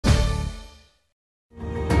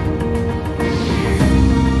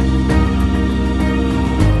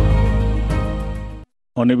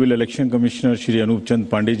Honorable Election Commissioner Shri Anup Chand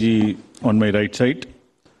Pandey ji on my right side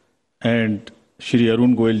and Shri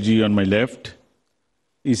Arun Goyal ji on my left,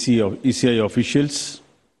 ECI officials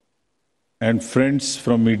and friends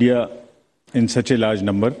from media in such a large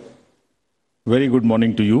number. Very good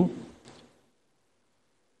morning to you.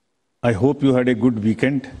 I hope you had a good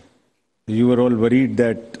weekend. You were all worried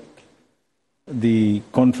that the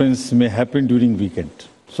conference may happen during weekend.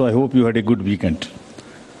 So I hope you had a good weekend.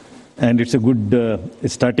 And it's a good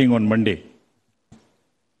starting on Monday.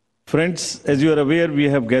 Friends, as you are aware, we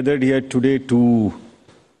have gathered here today to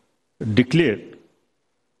declare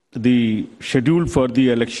the schedule for the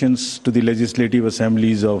elections to the legislative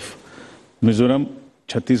assemblies of Mizoram,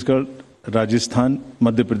 Chhattisgarh, Rajasthan,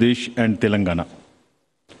 Madhya Pradesh and Telangana.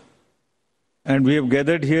 And we have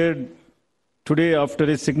gathered here today after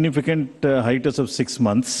a significant hiatus of 6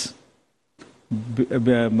 months.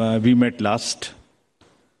 We met last.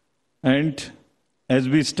 And as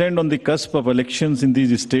we stand on the cusp of elections in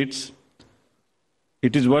these states,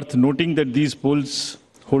 it is worth noting that these polls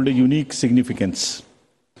hold a unique significance,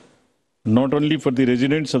 not only for the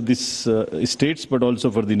residents of these states, but also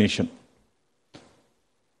for the nation.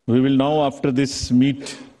 We will now, after this,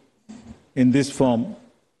 meet in this form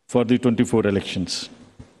for the 24 elections.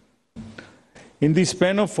 In the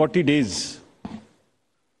span of 40 days,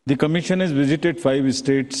 the Commission has visited 5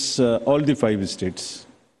 states, all the 5 states,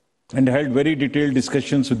 and held very detailed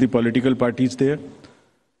discussions with the political parties there,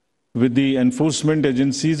 with the enforcement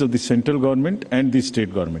agencies of the central government and the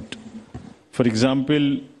state government. For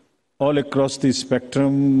example, all across the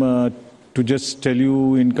spectrum, to just tell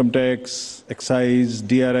you, income tax, excise,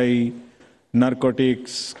 DRI,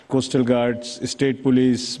 narcotics, coastal guards, state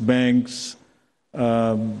police, banks,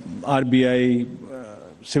 RBI,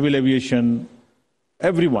 civil aviation,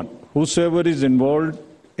 everyone, whosoever is involved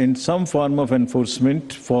in some form of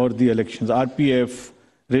enforcement for the elections, RPF,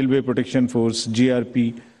 Railway Protection Force,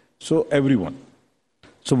 GRP, so everyone.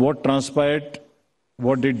 So what transpired,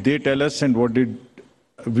 what did they tell us and what did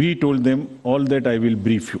we told them, all that I will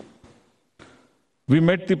brief you. We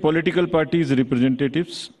met the political parties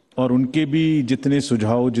representatives और उनके भी जितने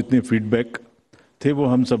सुझाव, जितने feedback थे वो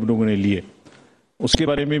हम सब लोगों ने लिए. उसके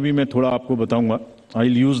बारे में भी मैं थोड़ा आपको बताऊंगा.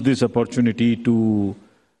 I'll use this opportunity to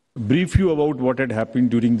brief you about what had happened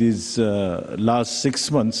during these last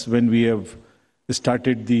 6 months when we have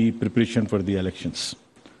started the preparation for the elections.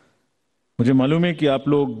 मुझे मालूम है कि आप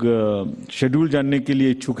लोग शेड्यूल जानने के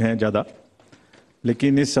लिए इच्छुक हैं ज़्यादा,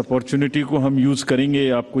 लेकिन इस अपॉर्चुनिटी को हम यूज़ करेंगे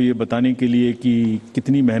आपको ये बताने के लिए कि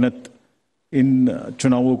कितनी मेहनत इन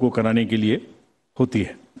चुनावों को कराने के लिए होती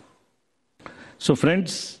है. So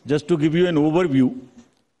friends, just to give you an overview,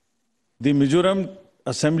 the Mizoram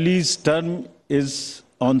Assembly's term is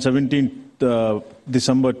on 17th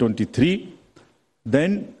December 23.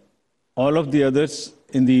 Then all of the others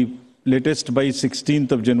in the latest by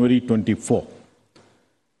 16th of January 24.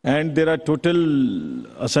 And there are total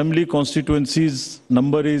assembly constituencies,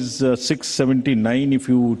 number is 679 if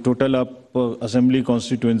you total up assembly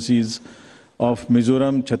constituencies of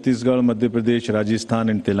Mizoram, Chhattisgarh, Madhya Pradesh, Rajasthan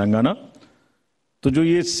and Telangana. तो जो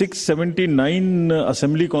ये 679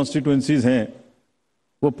 assembly constituencies हैं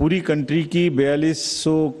वो पूरी country की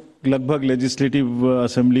 4200 लगभग legislative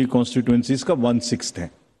assembly constituencies का 1/6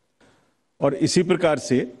 हैं. और इसी प्रकार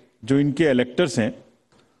से जो इनके इलेक्टर्स हैं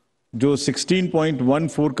जो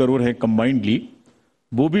 16.14 करोड़ हैं कंबाइंडली,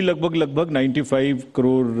 वो भी लगभग 95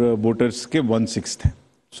 करोड़ वोटर्स के 1/6 हैं.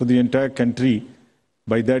 So the entire country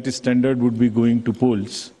by that standard would be going to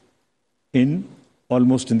polls in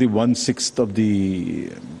almost in the 1/6 of the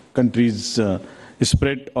country's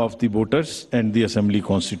spread of the voters and the assembly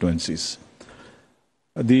constituencies.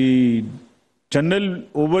 The general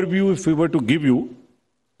overview, if we were to give you,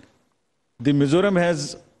 the Mizoram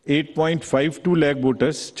has 8.52 lakh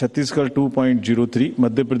voters, Chhattisgarh 2.03,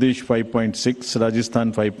 Madhya Pradesh 5.6,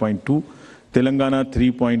 Rajasthan 5.2, Telangana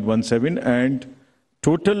 3.17, and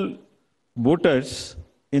total voters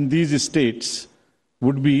in these states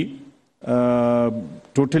would be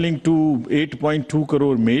totaling to 8.2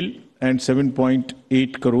 crore male and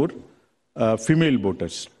 7.8 crore female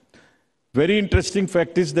voters. Very interesting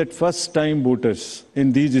fact is that first time voters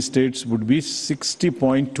in these states would be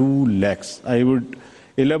 60.2 lakhs. I would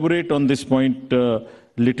elaborate on this point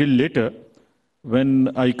little later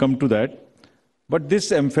when I come to that. But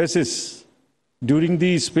this emphasis during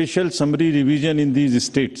the special summary revision in these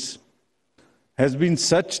states has been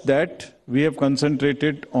such that we have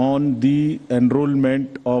concentrated on the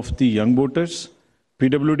enrollment of the young voters,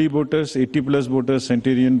 PWD voters, 80+ voters,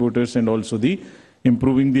 centenarian voters, and also the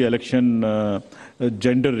improving the election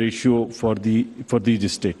gender ratio for these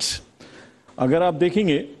states. अगर आप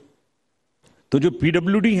देखेंगे तो जो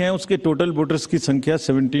PWD हैं उसके total voters की संख्या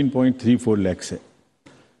 17.34 लाख है,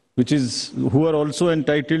 which is who are also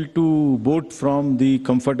entitled to vote from the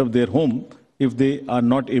comfort of their home if they are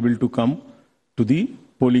not able to come to the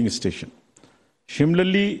polling station.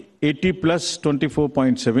 Similarly, 80 plus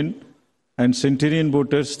 24.7 and centenarian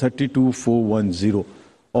voters 32,410.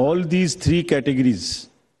 All these three categories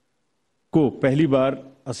को पहली बार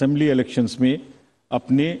assembly elections में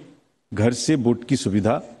अपने घर से vote की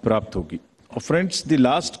सुविधा प्राप्त होगी। और फ्रेंड्स, द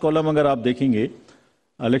लास्ट कॉलम अगर आप देखेंगे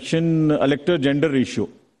इलेक्टर जेंडर रेशियो,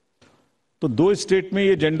 तो दो स्टेट में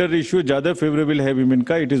ये जेंडर रेशियो ज़्यादा फेवरेबल है विमेन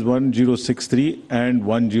का। It is 1063 and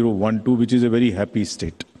 1012, which is a very happy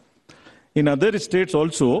state. In other states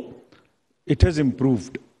also it has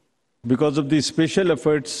improved because of the special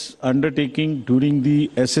efforts undertaking during the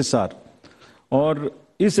SSR, और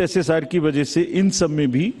इस SSR की वजह से इन सब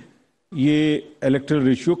में भी ये इलेक्टरल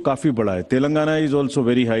रेशियो काफ़ी बड़ा है। Telangana is also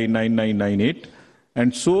very high 9998,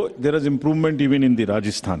 and so there is improvement even in the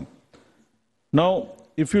Rajasthan. Now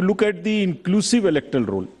if you look at the inclusive electoral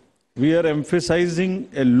roll, we are emphasizing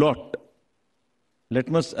a lot.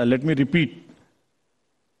 Let me repeat.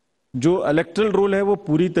 जो electoral roll है वो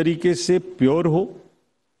पूरी तरीके से pure हो,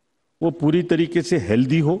 वो पूरी तरीके से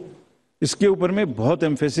हेल्दी हो, इसके ऊपर में बहुत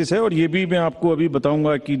एम्फेसिस है। और ये भी मैं आपको अभी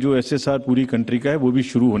बताऊंगा कि जो एसएसआर पूरी कंट्री का है वो भी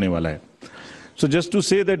शुरू होने वाला है। So just to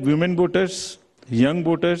say that women voters, young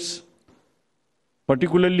voters,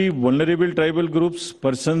 particularly vulnerable tribal groups,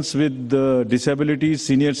 persons with disabilities,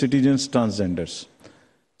 senior citizens, transgenders,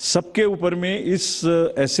 सबके ऊपर में इस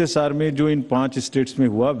एसएसआर में जो इन 5 स्टेट्स में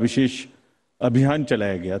हुआ विशेष अभियान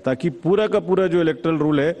चलाया गया, ताकि पूरा का पूरा जो इलेक्टरल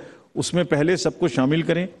रूल है उसमें पहले सबको शामिल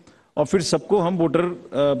करें और फिर सबको हम वोटर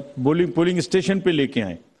पोलिंग स्टेशन पे लेके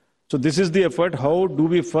आए। So this is the effort. How do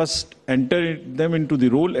we first enter them into the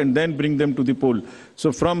roll and then bring them to the poll?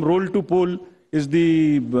 So from roll to poll is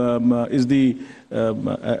the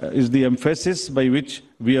emphasis by which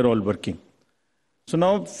we are all working. So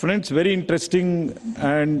now, friends, very interesting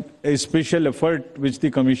and a special effort which the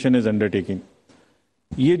Commission is undertaking.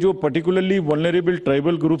 ये जो particularly vulnerable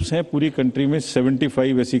tribal groups हैं पूरी country में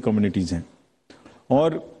 75 ऐसी communities हैं, और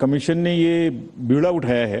commission ने ये बीड़ा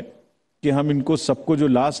उठाया है कि हम इनको सबको जो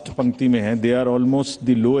लास्ट पंक्ति में हैं, they are almost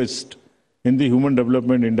the lowest in the human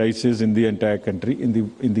development indices in the entire country, in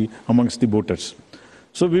the amongst the voters.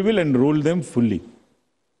 So we will enroll them fully.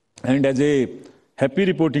 And as a happy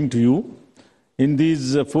reporting to you, in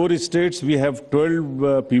these 4 states we have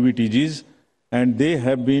 12 PVTGs and they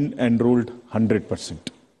have been enrolled 100%.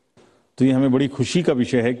 तो ये हमें बड़ी खुशी का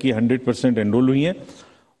विषय है कि 100% enrol हुई हैं,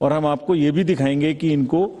 और हम आपको ये भी दिखाएंगे कि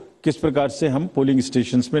इनको किस प्रकार से हम पोलिंग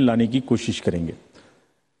स्टेशंस में लाने की कोशिश करेंगे।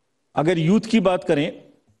 अगर यूथ की बात करें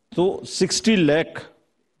तो 60 लाख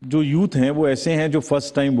जो यूथ हैं वो ऐसे हैं जो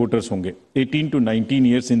फर्स्ट टाइम वोटर्स होंगे 18 to 19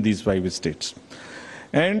 years in these 5 states.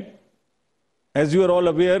 And as you are all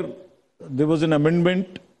aware, there was an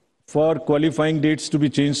amendment for qualifying dates to be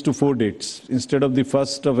changed to 4 dates instead of the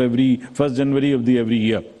 1st January of the every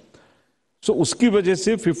year. So उसकी वजह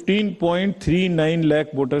से 15.39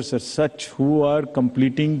 lakh voters are such who are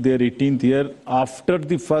completing their 18th year after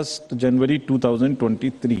the 1st January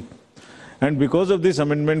 2023. And because of this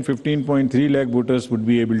amendment, 15.3 lakh voters would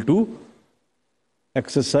be able to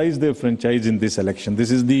exercise their franchise in this election. This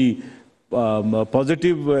is the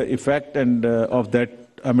positive effect and of that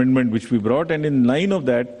amendment which we brought. And in line of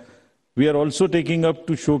that, we are also taking up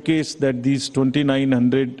to showcase that these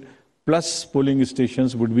 2,900 plus polling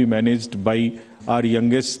stations would be managed by our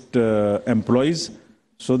youngest employees,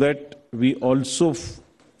 so that we also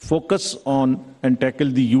focus on and tackle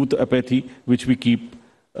the youth apathy which we keep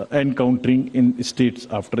encountering in states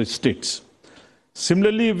after states.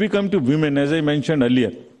 Similarly, if we come to women, as I mentioned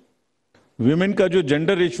earlier, women का जो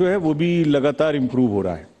gender ratio है वो भी लगातार improve हो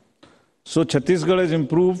रहा है. So Chhattisgarh has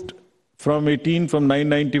improved from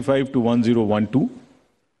 995 to 1012.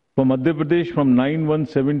 For Madhya Pradesh from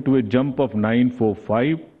 917 to a jump of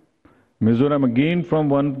 945. Mizoram again from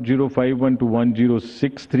 1051 to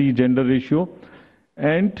 1063 gender ratio.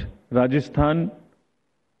 And Rajasthan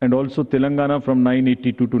and also Telangana from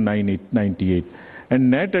 982 to 998.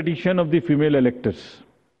 And net addition of the female electors,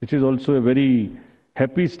 which is also a very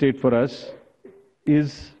happy state for us,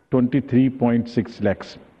 is 23.6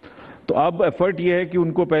 lakhs. तो अब effort ये है कि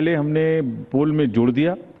उनको पहले हमने पोल में जोड़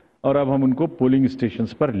दिया और अब हम उनको पोलिंग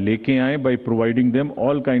स्टेशंस पर लेके आए by providing them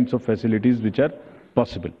all kinds of facilities which are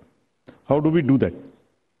possible. How do we do that?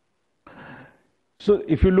 So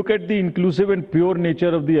if you look at the inclusive and pure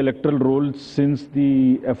nature of the electoral roll, since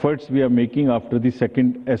the efforts we are making after the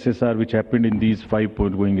second SSR which happened in these 5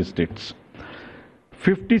 going states,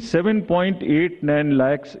 57.89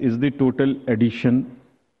 lakhs is the total addition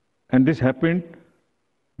and this happened.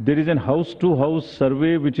 There is an house-to-house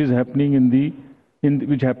survey which is happening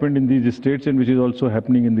which happened in these states and which is also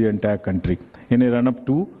happening in the entire country in a run-up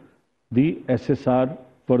to the SSR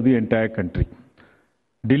for the entire country.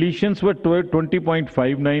 Deletions were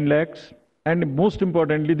 20.59 lakhs, and most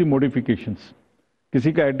importantly the modifications.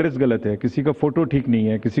 किसी का address गलत है, किसी का photo ठीक नहीं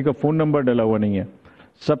है, किसी का फोन नंबर डाला हुआ नहीं है,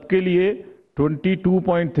 सबके लिए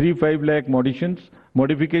 22.35 लाख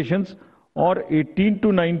मॉडिफिकेशंस और 18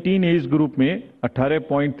 to 19 एज ग्रुप में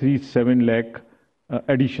 18.37 लाख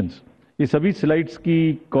एडिशंस. ये सभी स्लाइड्स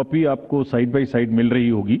की कॉपी आपको साइड बाय साइड मिल रही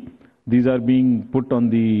होगी. These are being put on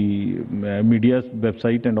the media's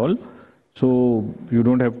website and all. So you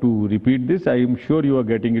don't have to repeat this. I am sure you are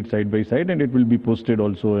getting it side by side, and it will be posted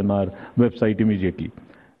also in our website immediately.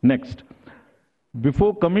 Next.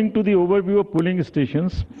 Before coming to the overview of polling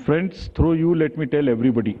stations, friends, through you, let me tell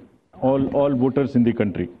everybody, all voters in the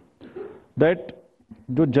country, that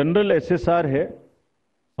the general SSR है,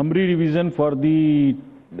 summary revision for the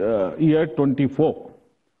year 24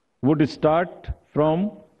 would start from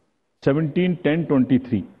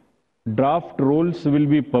 17/10/23. Draft rolls will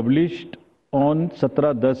be published on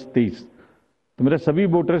 17/10/23. तो मेरे सभी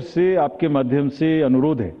voters से आपके माध्यम से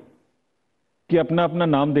अनुरोध है कि अपना अपना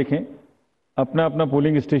नाम देखें, अपना अपना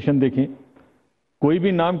पोलिंग स्टेशन देखें. कोई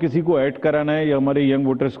भी नाम किसी को ऐड कराना है या हमारे यंग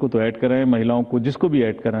वोटर्स को तो ऐड कराएं, महिलाओं को जिसको भी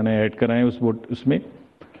ऐड कराना है ऐड कराएं उसमें.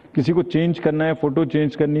 किसी को चेंज करना है, फोटो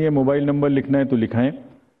चेंज करनी है, मोबाइल नंबर लिखना है तो लिखाएं.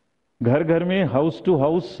 घर घर में house to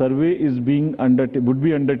house survey would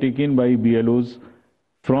be undertaken by BLOs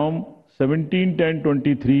from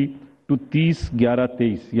 17/10/23 to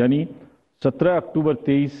 30/11/23, यानी 17 अक्टूबर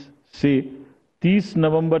 23 से 30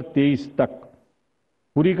 नवंबर 23 तक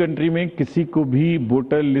पूरी कंट्री में किसी को भी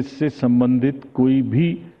वोटर लिस्ट से संबंधित कोई भी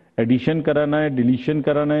एडिशन कराना है, डिलीशन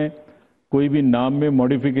कराना है, कोई भी नाम में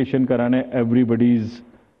मॉडिफिकेशन कराना है, everybody is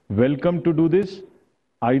welcome to do this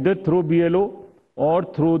either through BLO or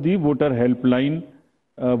through the voter helpline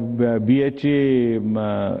BHA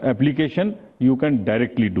application. You can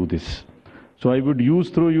directly do this. So I would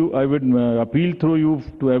appeal through you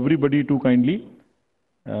to everybody to kindly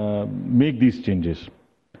make these changes.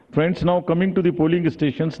 Friends, now coming to the polling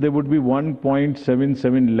stations, there would be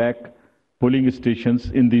 1.77 lakh polling stations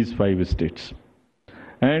in these 5 states,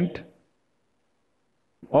 and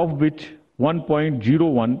of which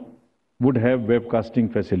 1.01 would have webcasting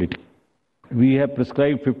facility. We have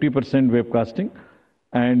prescribed 50% webcasting,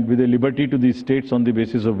 and with a liberty to the states on the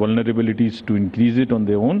basis of vulnerabilities to increase it on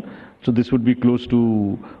their own. So this would be close to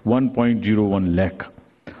 1.01 lakh.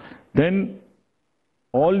 Then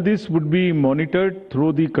all this would be monitored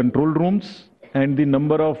through the control rooms, and the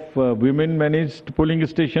number of women managed polling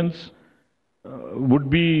stations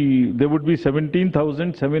there would be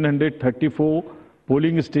 17,734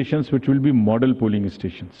 polling stations which will be model polling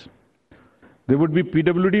stations. There would be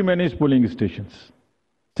PWD managed polling stations,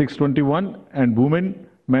 621, and women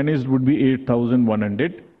managed would be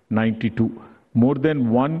 8,192, more than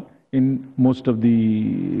one in most of the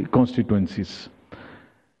constituencies.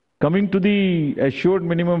 Coming to the assured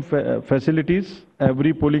minimum facilities,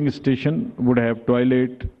 every polling station would have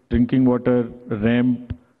toilet, drinking water,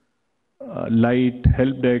 ramp, light,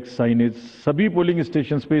 help desk, signage. सभी polling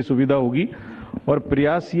stations पे सुविधा होगी, और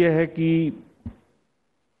प्रयास ये है कि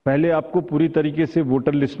पहले आपको पूरी तरीके से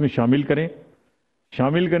वोटर लिस्ट में शामिल करें.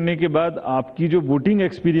 शामिल करने के बाद आपकी जो वोटिंग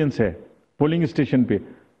एक्सपीरियंस है पोलिंग स्टेशन पे,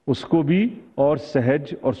 उसको भी और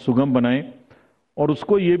सहज और सुगम बनाएं, और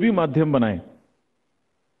उसको ये भी माध्यम बनाएं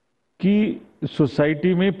कि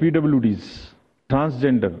सोसाइटी में PWDs,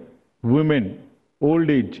 transgender, women,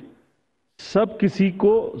 old age, सब किसी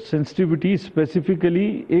को सेंसिटिविटी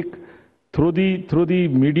स्पेसिफिकली एक through the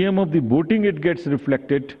medium of the voting it gets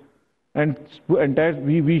reflected. And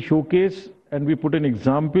we showcase and we put an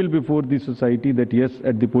example before the society that yes,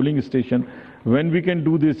 at the polling station, when we can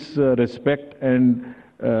do this respect and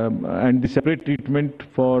the separate treatment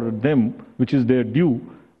for them, which is their due,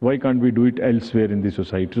 why can't we do it elsewhere in the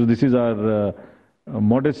society? So this is our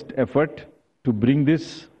modest effort to bring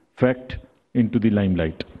this fact into the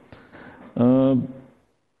limelight.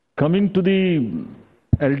 Coming to the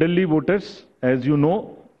elderly voters, as you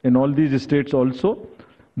know, in all these states also,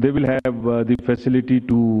 they will have the facility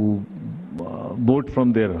to vote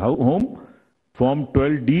from their home. Form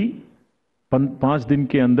 12D 5 दिन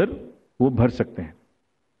के अंदर वो भर सकते हैं.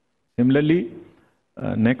 Similarly,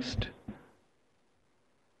 next,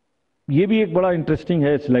 ये भी एक बड़ा इंटरेस्टिंग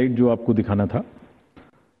है स्लाइड जो आपको दिखाना था.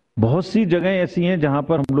 बहुत सी जगहें ऐसी हैं जहां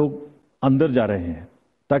पर हम लोग अंदर जा रहे हैं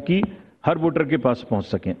ताकि हर वोटर के पास पहुंच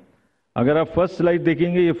सकें. अगर आप फर्स्ट स्लाइड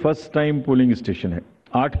देखेंगे, ये फर्स्ट टाइम पोलिंग स्टेशन है.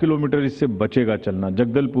 8 किलोमीटर इससे बचेगा चलना,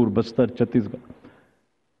 Jagdalpur, Bastar, Chhattisgarh.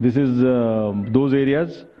 This is those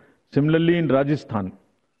areas. Similarly in Rajasthan,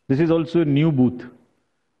 this is also a new booth.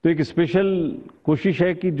 तो एक स्पेशल कोशिश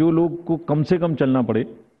है कि जो लोग को कम से कम चलना पड़े,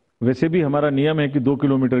 वैसे भी हमारा नियम है कि 2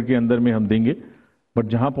 किलोमीटर के अंदर में हम देंगे, बट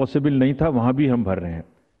जहां पॉसिबल नहीं था वहां भी हम भर रहे हैं।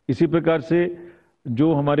 इसी प्रकार से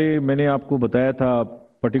जो हमारे मैंने आपको बताया था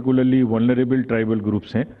पर्टिकुलरली वल्नरेबल ट्राइबल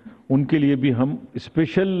ग्रुप्स हैं, उनके लिए भी हम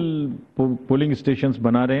स्पेशल पोलिंग स्टेशंस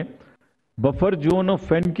बना रहे हैं। बफर जोन ऑफ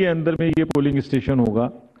फैन के अंदर में ये पोलिंग स्टेशन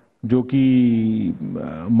होगा, जो कि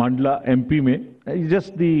मांडला एमपी में,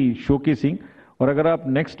 जस्ट दी शोकेसिंग। और अगर आप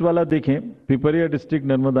नेक्स्ट वाला देखें, पिपरिया डिस्ट्रिक्ट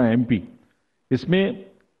नर्मदा एमपी, इसमें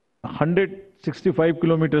 165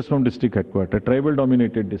 kilometers from district headquarters, tribal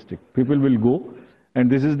dominated district. People will go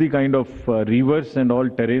and this is the kind of rivers and all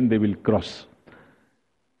terrain they will cross.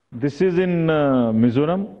 This is in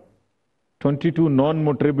Mizoram, 22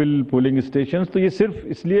 non-motorable polling stations. तो ये सिर्फ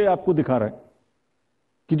इसलिए आपको दिखा रहा है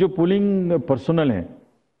कि जो पोलिंग पर्सनल हैं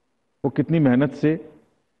वो कितनी मेहनत से,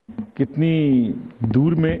 कितनी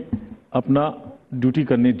दूर में अपना ड्यूटी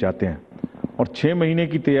करने जाते हैं। और 6 महीने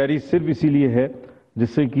की तैयारी सिर्फ इसीलिए है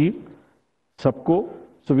जिससे कि सबको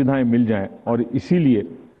सुविधाएं मिल जाएं। और इसीलिए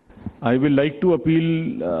I will like to appeal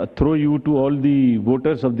through you to all the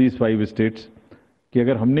voters of these 5 states कि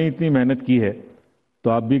अगर हमने इतनी मेहनत की है तो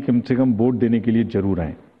आप भी कम से कम वोट देने के लिए जरूर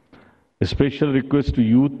आएं। Special request to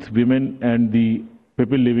youth, women and the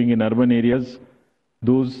people living in urban areas,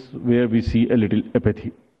 those where we C a little apathy.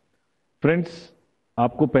 Friends,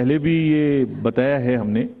 आपको पहले भी ये बताया है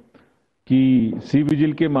हमने कि सी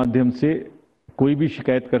विजिल के माध्यम से कोई भी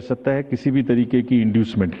शिकायत कर सकता है किसी भी तरीके की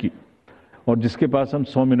इंड्यूसमेंट की, और जिसके पास हम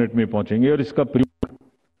 100 मिनट में पहुंचेंगे। और इसका प्रयोग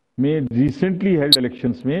में रिसेंटली हेल्ड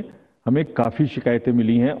इलेक्शंस में हमें काफी शिकायतें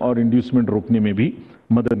मिली हैं और इंड्यूसमेंट रोकने में भी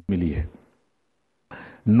मदद मिली है।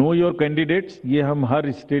 नो योर कैंडिडेट्स, ये हम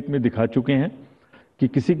हर स्टेट में दिखा चुके हैं कि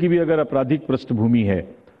किसी की भी अगर आपराधिक पृष्ठभूमि है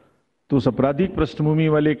तो उस आपराधिक पृष्ठभूमि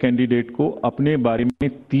वाले कैंडिडेट को अपने बारे में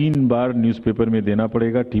 3 बार न्यूज़पेपर में देना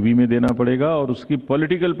पड़ेगा, टीवी में देना पड़ेगा, और उसकी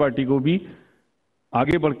पॉलिटिकल पार्टी को भी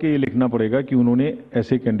आगे बढ़ के ये लिखना पड़ेगा कि उन्होंने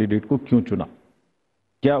ऐसे कैंडिडेट को क्यों चुना,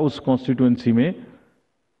 क्या उस कॉन्स्टिट्यूएंसी में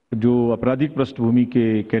जो आपराधिक पृष्ठभूमि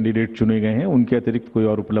के कैंडिडेट चुने गए हैं उनके अतिरिक्त कोई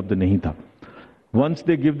और उपलब्ध नहीं था। Once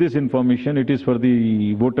they give this information, it is for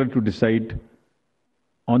the voter to decide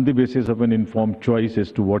on the basis of an informed choice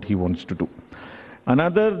as to what he wants to do.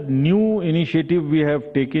 Another new initiative we have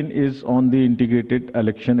taken is on the integrated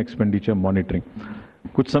election expenditure monitoring.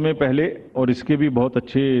 कुछ समय पहले, और इसके भी बहुत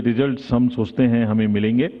अच्छे results हम सोचते हैं हमें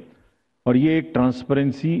मिलेंगे, और ये एक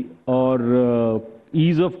ट्रांसपेरेंसी और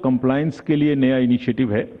ईज ऑफ कंप्लायंस के लिए नया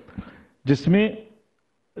इनिशिएटिव है, जिसमें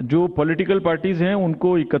जो पॉलिटिकल पार्टीज हैं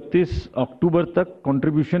उनको 31 अक्टूबर तक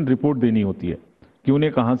कंट्रीब्यूशन रिपोर्ट देनी होती है कि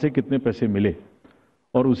उन्हें कहाँ से कितने पैसे मिले,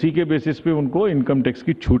 और उसी के बेसिस पे उनको इनकम टैक्स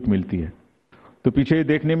की छूट मिलती है। तो पीछे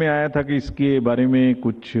देखने में आया था कि इसके बारे में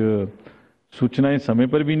कुछ सूचनाएं समय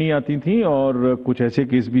पर भी नहीं आती थी, और कुछ ऐसे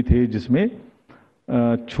केस भी थे जिसमें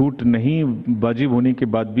छूट नहीं वाजिब होने के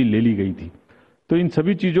बाद भी ले ली गई थी। तो इन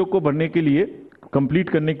सभी चीज़ों को भरने के लिए, कंप्लीट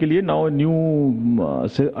करने के लिए now new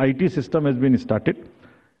IT system has been started,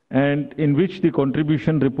 and in which the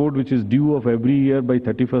contribution report which is due of every year by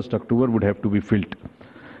 31st October would have to be filled.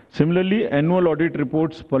 Similarly, annual audit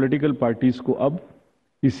reports political parties को अब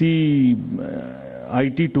इसी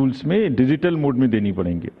IT tools में digital mode में देनी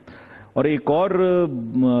पड़ेंगे, और एक और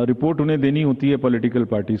रिपोर्ट उन्हें देनी होती है पॉलिटिकल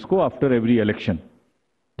पार्टीज को आफ्टर एवरी इलेक्शन,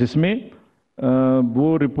 जिसमें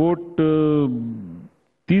वो रिपोर्ट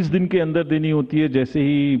 30 दिन के अंदर देनी होती है जैसे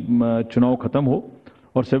ही चुनाव खत्म हो,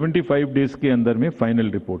 और 75 डेज के अंदर में फाइनल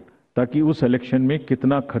रिपोर्ट, ताकि उस इलेक्शन में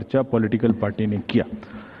कितना खर्चा पॉलिटिकल पार्टी ने किया।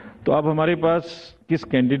 तो अब हमारे पास किस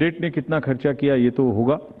कैंडिडेट ने कितना खर्चा किया ये तो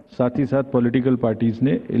होगा, साथ ही साथ पॉलिटिकल पार्टीज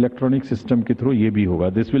ने इलेक्ट्रॉनिक सिस्टम के थ्रू ये भी होगा।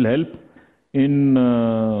 This will help in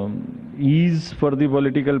ease for the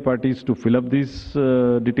political parties to fill up this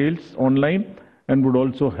details online, and would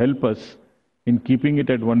also help us in keeping it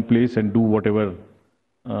at one place and do what ever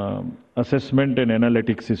assessment and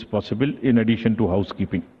analytics is possible in addition to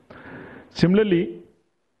housekeeping. Similarly,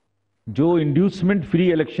 जो inducement free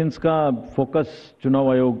elections का focus चुनाव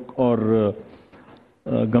आयोग और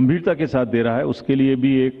गंभीरता के साथ दे रहा है, उसके लिए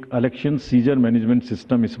भी एक इलेक्शन सीजर मैनेजमेंट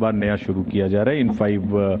सिस्टम इस बार नया शुरू किया जा रहा है इन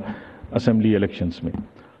 5 असेंबली इलेक्शंस में।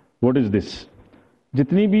 What is this?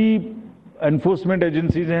 जितनी भी एनफोर्समेंट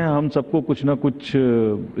एजेंसीज हैं, हम सबको कुछ ना कुछ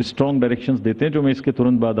स्ट्रॉन्ग डायरेक्शंस देते हैं, जो मैं इसके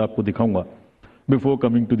तुरंत बाद आपको दिखाऊंगा before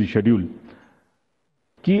coming to the schedule,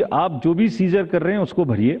 कि आप जो भी सीजर कर रहे हैं उसको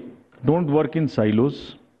भरिए। Don't work in silos,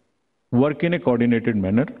 work in A coordinated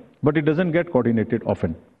manner, but it doesn't get coordinated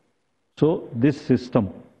often. So this system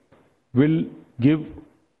will give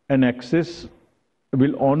an access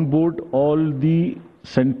will onboard all the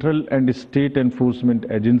central and state enforcement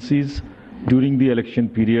agencies during the election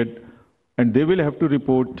period, and they will have to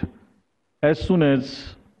report as soon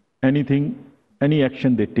as any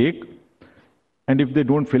action they take. And if they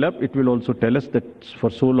don't fill up, it will also tell us that for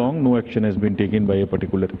so long no action has been taken by a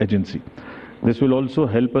particular agency. This will also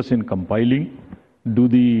help us in compiling, do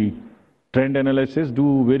the trend analysis,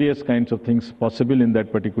 do various kinds of things possible in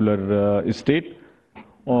that particular state.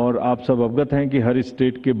 और आप सब अवगत हैं कि हर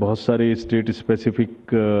state के बहुत सारे state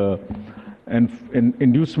specific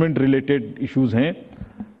inducement related issues हैं.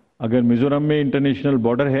 अगर मिजोरम में इंटरनेशनल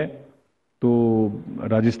बॉर्डर है तो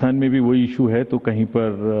राजस्थान में भी वही इशू है, तो कहीं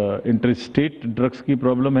पर इंटर स्टेट ड्रग्स की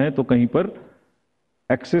प्रॉब्लम है, तो कहीं पर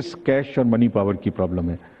एक्सेस कैश और मनी पावर की प्रॉब्लम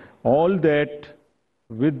है. All that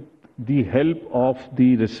with the help of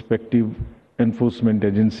the respective enforcement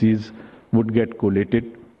agencies would get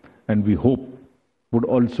collated and we hope would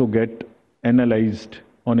also get analyzed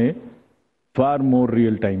on a far more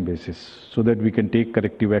real-time basis so that we can take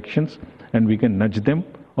corrective actions and we can nudge them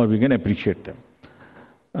or we can appreciate them.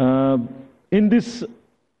 In this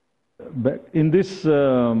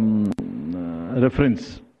reference,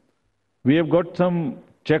 we have got some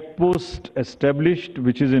checkposts established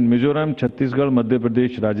which is in Mizoram, Chhattisgarh, Madhya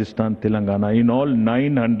Pradesh, Rajasthan, Telangana, in all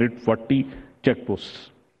 940 checkposts.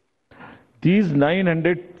 These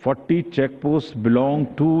 940 checkposts belong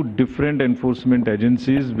to different enforcement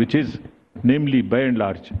agencies, which is namely, by and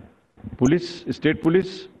large, police, state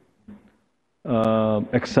police,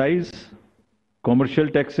 excise, commercial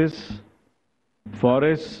taxes,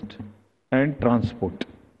 forest and transport.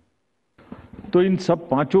 तो इन सब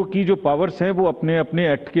पांचों की जो powers हैं वो अपने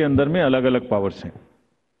अपने act के अंदर में अलग अलग पावर्स हैं.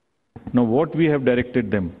 Now what we have directed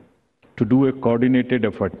them to do a coordinated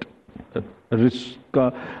effort.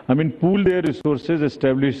 Pool their resources,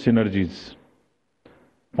 establish synergies.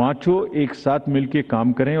 पांचों एक साथ मिलके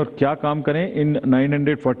काम करें. और क्या काम करें? इन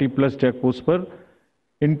 940 प्लस चेक पोस्ट पर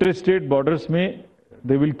इंटरस्टेट बॉर्डर्स में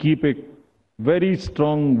they will keep a very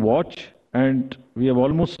strong watch and we have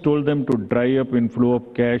almost told them to dry up inflow of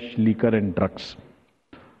cash, liquor and drugs.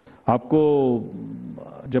 आपको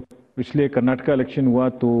जब पिछले कर्नाटका इलेक्शन हुआ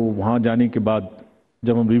तो वहां जाने के बाद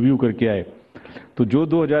जब हम रिव्यू करके आए तो जो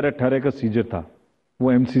 2018 का सीजर था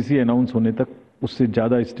वो एमसीसी अनाउंस होने तक उससे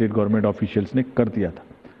ज़्यादा स्टेट गवर्नमेंट ऑफिशियल्स ने कर दिया था.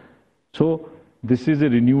 So this is a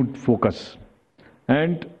renewed focus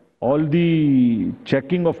and all the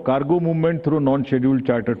checking of cargo movement through non scheduled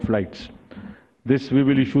chartered flights. This we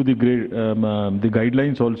will issue the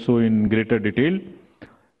guidelines also in greater detail.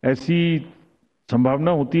 ऐसी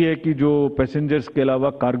संभावना होती है कि जो पैसेंजर्स के अलावा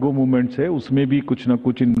कार्गो मूवमेंट्स है उसमें भी कुछ ना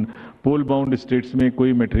कुछ इन पोल बाउंड स्टेट्स में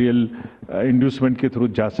कोई मटेरियल इंड्यूसमेंट के थ्रू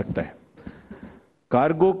जा सकता है.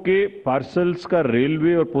 कार्गो के पार्सल्स का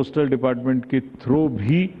रेलवे और पोस्टल डिपार्टमेंट के थ्रू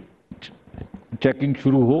भी चेकिंग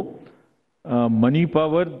शुरू हो. Money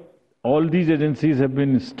power, all these agencies have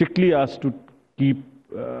been strictly asked to keep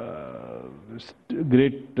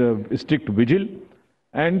strict vigil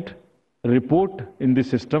and report in the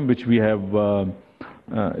system which we have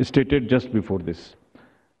stated just before this.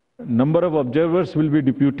 Number of observers will be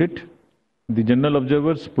deputed, the general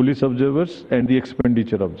observers, police observers and the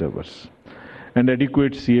expenditure observers, and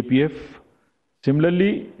adequate CAPF.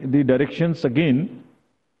 Similarly, the directions again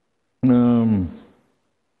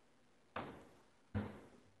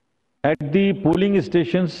at the polling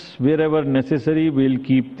stations wherever necessary we will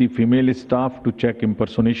keep the female staff to check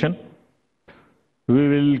impersonation. We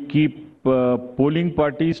will keep polling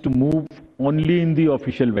parties to move only in the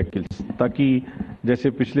official vehicles, ताकि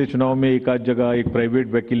जैसे पिछले चुनाव में एक आध जगह एक private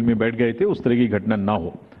vehicle में बैठ गए थे उस तरह की घटना ना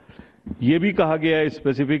हो. ये भी कहा गया है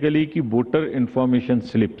स्पेसिफिकली कि वोटर इंफॉर्मेशन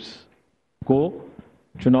स्लिप्स को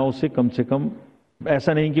चुनाव से कम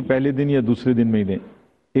ऐसा नहीं कि पहले दिन या दूसरे दिन में ही दें,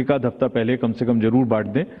 एक आध हफ्ता पहले कम से कम जरूर बांट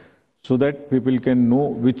दें, so that people can know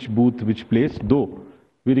which booth, which place. Though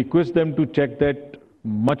we request them to check that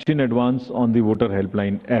much in advance on the voter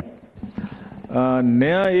helpline app.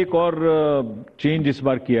 नया एक और चेंज इस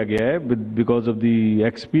बार किया गया है because of the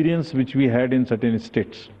experience which we had in certain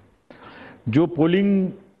states. जो polling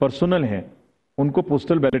personal हैं उनको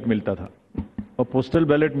पोस्टल बैलेट मिलता था और पोस्टल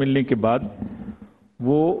बैलेट मिलने के बाद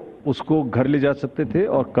वो उसको घर ले जा सकते थे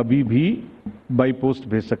और कभी भी बाई पोस्ट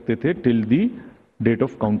भेज सकते थे till the date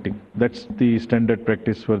of counting. That's the standard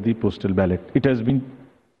practice for the postal ballot. It has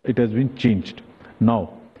been changed now.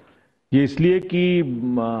 ये इसलिए कि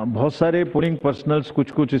बहुत सारे पोलिंग पर्सनल्स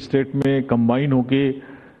कुछ स्टेट में कंबाइन होके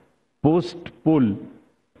पोस्ट पोल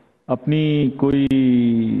अपनी कोई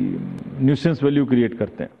न्यूसेंस वैल्यू क्रिएट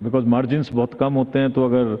करते हैं. बिकॉज मार्जिन्स बहुत कम होते हैं तो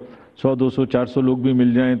अगर 100, 200, 400 लोग भी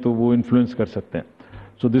मिल जाएं तो वो इन्फ्लुएंस कर सकते हैं.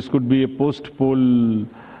 So this could be A post pole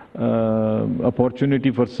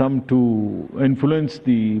opportunity for some to influence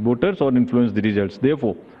the voters or influence the results.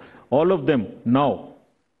 Therefore, all of them now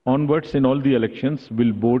onwards in all the elections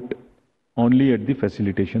will vote only at the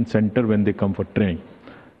facilitation center when they come for training.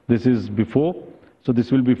 This is before, so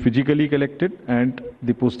this will be physically collected, and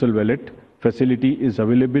the postal ballot facility is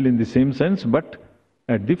available in the same sense, but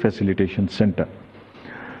at the facilitation center.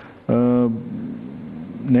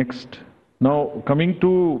 Next. Now, coming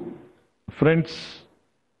to friends,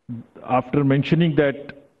 after mentioning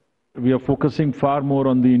that we are focusing far more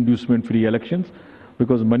on the inducement-free elections,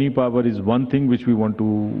 because money power is one thing which we want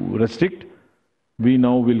to restrict, we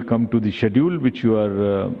now will come to the schedule which you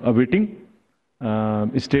are awaiting,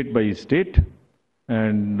 state by state.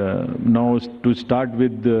 And now to start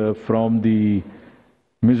with from the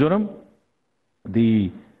Mizoram,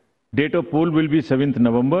 the date of poll will be 7th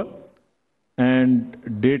November,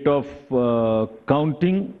 and date of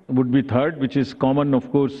counting would be 3rd, which is common,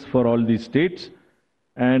 of course, for all these states.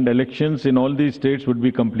 And elections in all these states would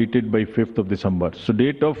be completed by 5th of December. So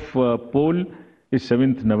date of poll is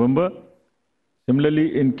 7th November.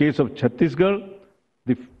 Similarly, in case of Chhattisgarh,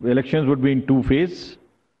 the elections would be in 2 phases.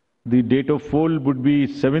 The date of poll would be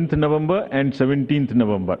 7th November and 17th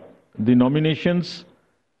November. The nominations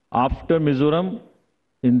after Mizoram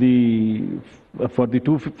in for the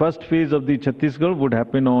first phase of the Chhattisgarh would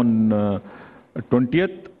happen on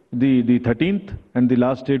 20th, the 13th, and the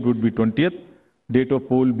last date would be 20th. Date of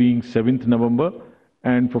poll being 7th November,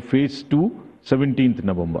 and for phase 2, 17th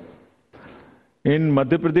November. In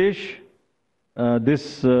Madhya Pradesh,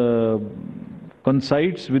 this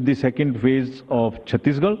coincides with the second phase of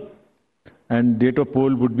Chhattisgarh, and date of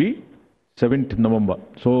poll would be 7th November.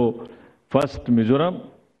 So, first Mizoram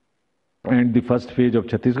and the first phase of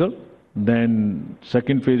Chhattisgarh, then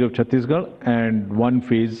second phase of Chhattisgarh, and one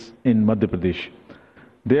phase in Madhya Pradesh.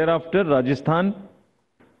 Thereafter, Rajasthan,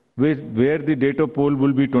 where the date of poll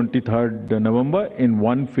will be 23rd November in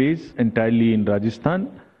one phase entirely in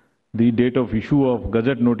Rajasthan. The date of issue of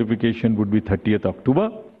Gazette notification would be 30th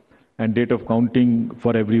October, and date of counting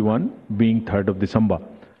for everyone being 3rd of December.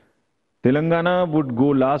 Telangana would go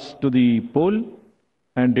last to the poll,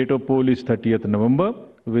 and date of poll is 30th November,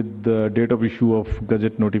 with the date of issue of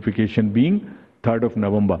Gazette notification being 3rd of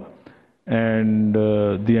November. And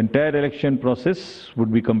the entire election process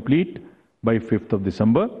would be complete by 5th of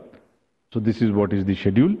December. So this is what is the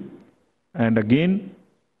schedule. And again,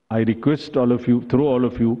 I request all of you, through all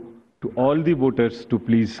of you, to all the voters to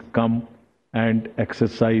please come and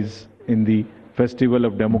exercise in the festival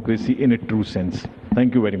of democracy in a true sense.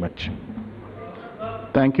 Thank you very much.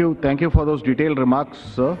 Thank you. Thank you for those detailed remarks,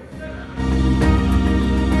 sir.